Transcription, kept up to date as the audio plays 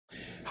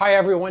Hi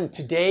everyone,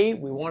 today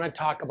we want to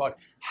talk about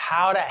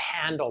how to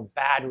handle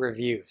bad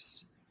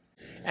reviews.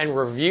 And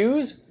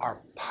reviews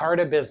are part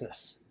of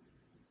business.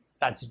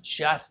 That's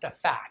just a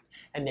fact.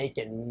 And they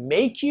can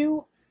make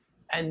you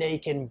and they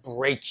can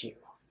break you.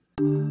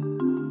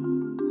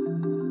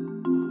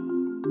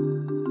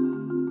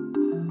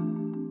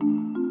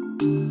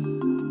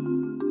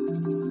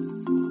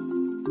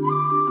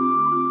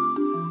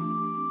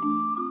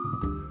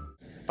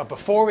 But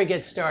before we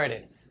get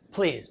started,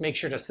 please make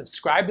sure to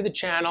subscribe to the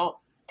channel,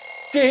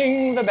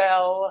 ding the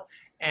bell,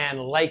 and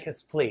like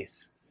us,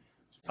 please.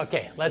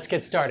 Okay, let's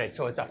get started.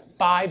 So it's a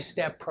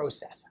 5-step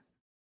process.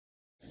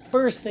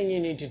 First thing you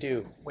need to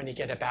do when you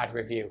get a bad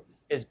review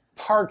is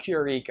park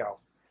your ego.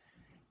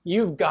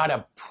 You've got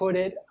to put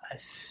it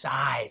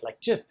aside, like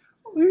just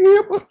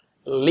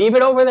leave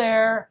it over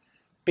there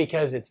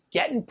because it's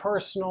getting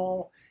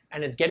personal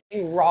and it's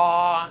getting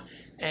raw,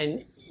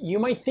 and you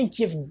might think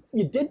you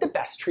did the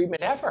best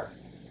treatment ever,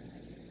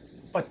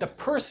 but the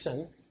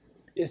person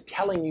is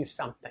telling you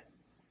something.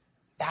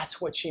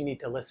 That's what you need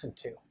to listen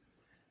to.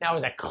 Now,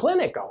 as a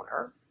clinic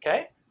owner,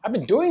 okay, I've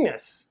been doing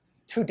this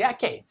 2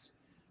 decades.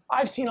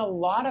 I've seen a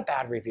lot of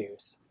bad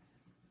reviews,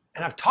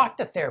 and I've talked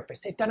to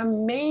therapists. They've done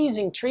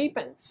amazing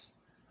treatments.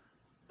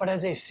 But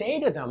as I say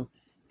to them,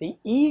 the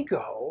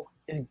ego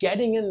is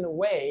getting in the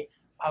way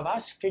of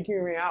us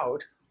figuring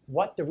out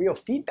what the real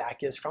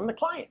feedback is from the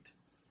client.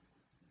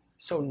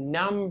 So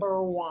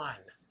number 1,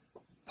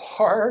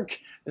 park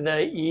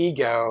the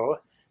ego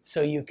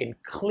so you can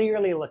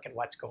clearly look at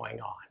what's going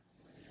on.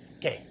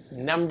 Okay,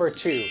 number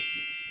 2,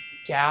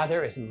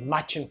 gather as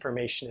much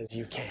information as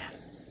you can.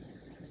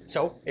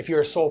 So if you're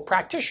a sole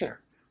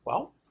practitioner,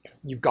 well,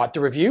 you've got the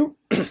review,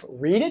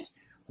 read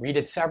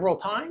it several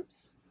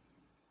times.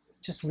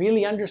 Just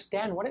really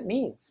understand what it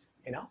means,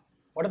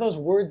 What do those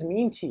words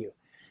mean to you?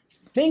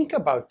 Think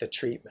about the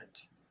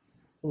treatment.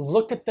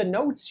 Look at the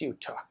notes you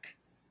took.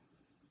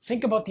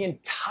 Think about the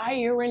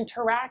entire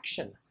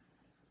interaction.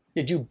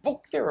 Did you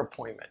book their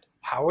appointment?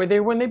 How were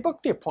they when they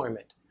booked the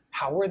appointment?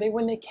 How were they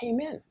when they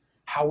came in?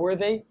 How were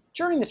they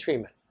during the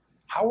treatment?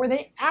 How were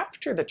they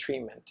after the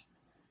treatment?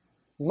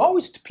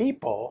 Most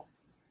people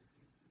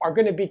are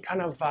going to be kind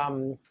of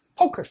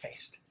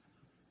poker-faced.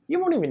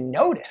 You won't even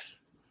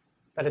notice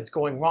that it's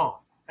going wrong.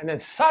 And then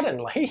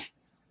suddenly,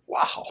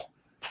 wow,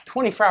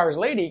 24 hours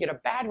later, you get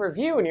a bad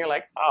review and you're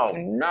like, oh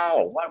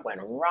no, what went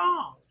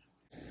wrong?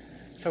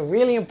 So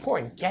really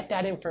important, get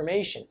that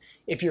information.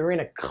 If you're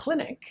in a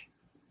clinic,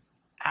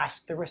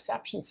 ask the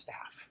reception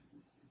staff.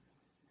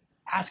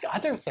 Ask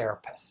other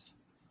therapists.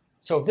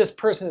 So if this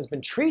person has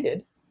been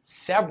treated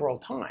several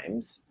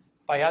times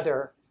by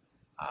other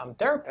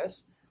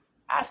therapists,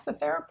 ask the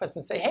therapist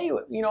and say, hey,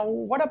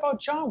 what about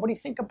John? What do you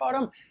think about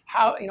him?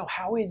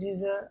 How is he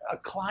a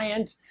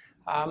client?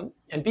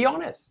 And be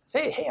honest.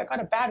 Say, hey, I got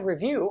a bad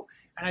review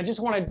and I just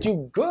want to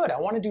do good. I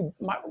want to do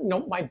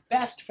my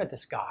best for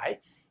this guy.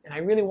 And I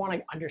really want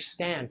to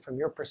understand from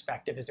your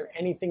perspective, is there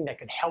anything that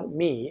could help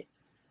me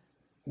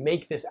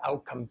make this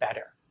outcome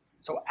better?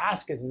 So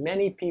ask as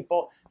many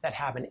people that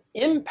have an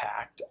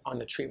impact on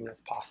the treatment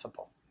as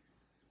possible.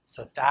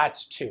 So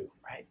that's 2,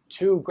 right?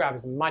 2, grab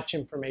as much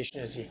information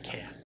as you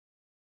can.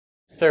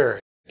 3rd,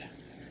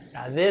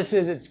 now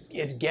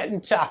it's getting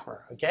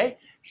tougher, okay?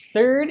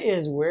 3rd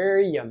is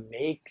where you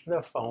make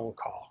the phone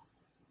call.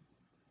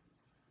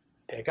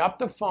 Pick up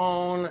the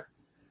phone,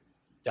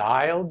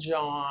 dial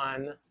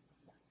John,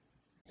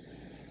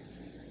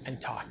 and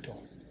talk to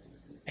him.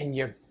 And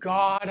you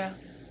gotta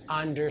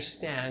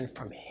understand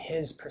from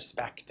his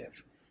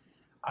perspective.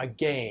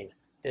 Again,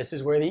 this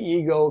is where the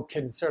ego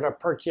can sort of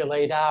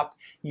percolate up.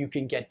 You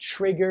can get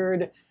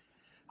triggered.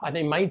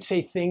 They might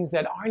say things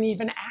that aren't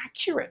even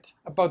accurate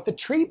about the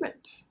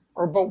treatment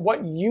or about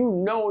what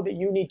you know that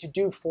you need to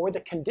do for the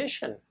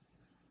condition.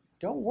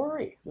 Don't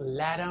worry,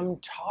 let them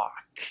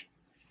talk.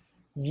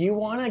 You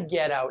want to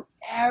get out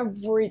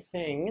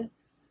everything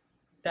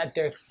that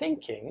they're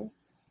thinking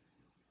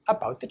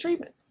about the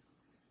treatment.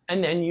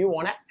 And then you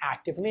want to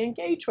actively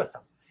engage with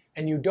them.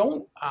 And you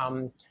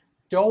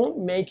don't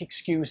make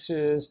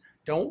excuses,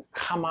 don't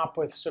come up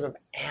with sort of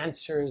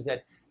answers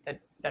that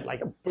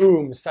like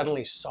boom,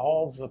 suddenly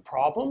solve the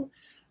problem.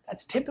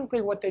 That's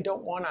typically what they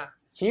don't want to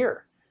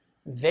hear.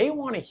 They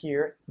want to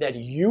hear that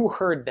you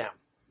heard them.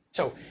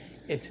 So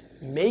it's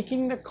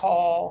making the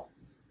call,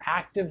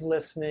 active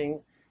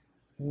listening,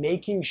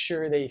 making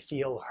sure they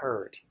feel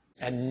heard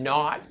and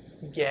not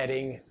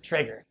getting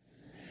triggered.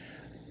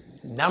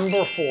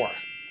 Number 4,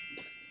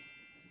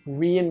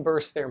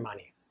 reimburse their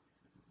money.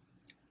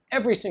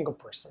 Every single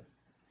person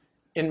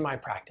in my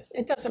practice,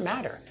 it doesn't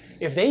matter.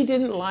 If they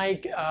didn't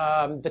like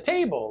the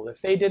table,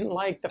 if they didn't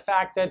like the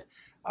fact that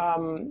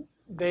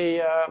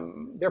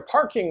their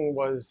parking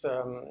was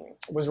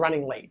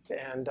running late,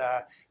 and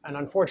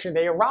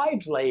unfortunately they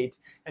arrived late,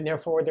 and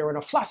therefore they were in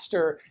a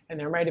fluster, and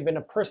there might have been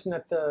a person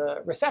at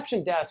the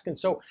reception desk, and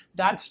so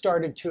that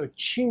started to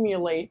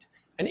accumulate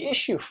an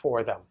issue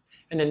for them.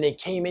 And then they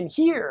came in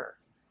here.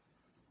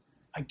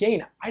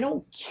 Again, I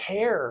don't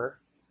care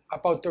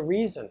about the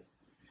reason.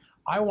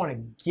 I want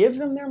to give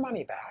them their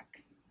money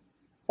back,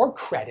 or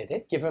credit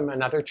it, give them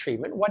another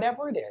treatment,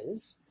 whatever it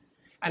is,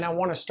 and I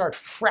want to start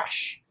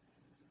fresh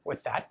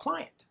with that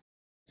client.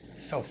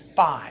 So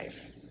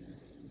 5,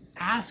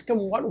 ask them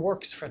what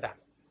works for them.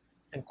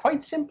 And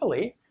quite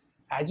simply,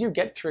 as you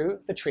get through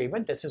the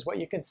treatment, this is what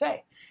you can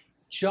say.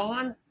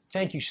 John,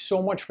 thank you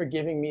so much for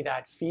giving me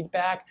that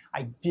feedback.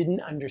 I didn't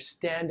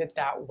understand it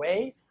that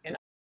way, and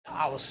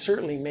I will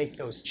certainly make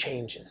those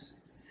changes.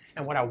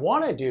 And what I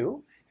want to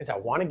do is I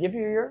want to give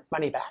you your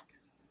money back.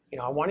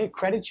 I want to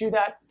credit you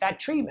that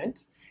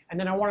treatment, and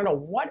then I want to know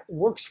what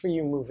works for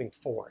you moving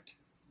forward.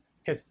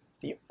 Because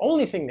the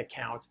only thing that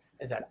counts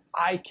is that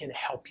I can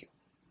help you.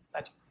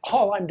 That's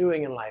all I'm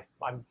doing in life.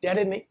 I've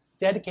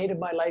dedicated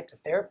my life to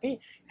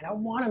therapy, and I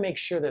want to make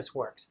sure this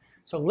works.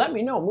 So let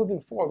me know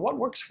moving forward what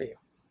works for you.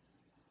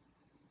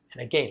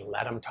 And again,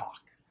 let them talk.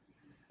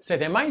 So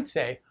they might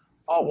say,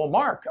 oh, well,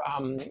 Mark,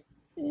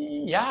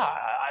 yeah,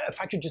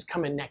 if I could just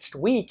come in next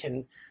week,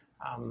 and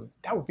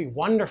that would be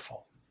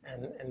wonderful.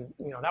 And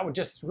that would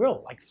just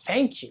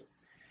thank you.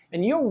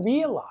 And you'll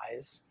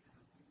realize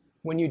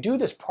when you do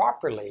this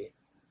properly,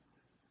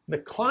 the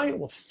client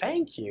will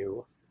thank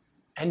you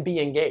and be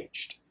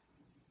engaged.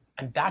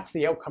 And that's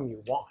the outcome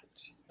you want.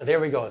 So there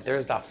we go.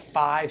 There's the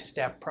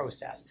 5-step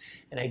process.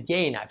 And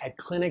again, I've had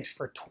clinics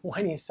for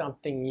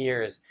 20-something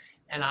years,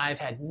 and I've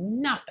had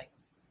nothing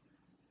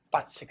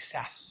but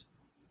success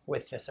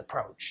with this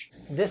approach.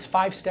 This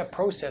 5-step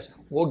process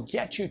will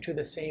get you to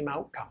the same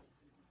outcome.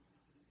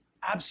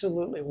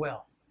 Absolutely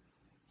will.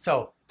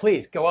 So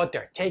please go out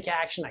there, take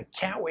action. I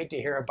can't wait to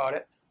hear about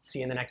it. See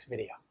you in the next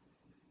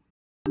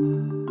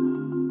video.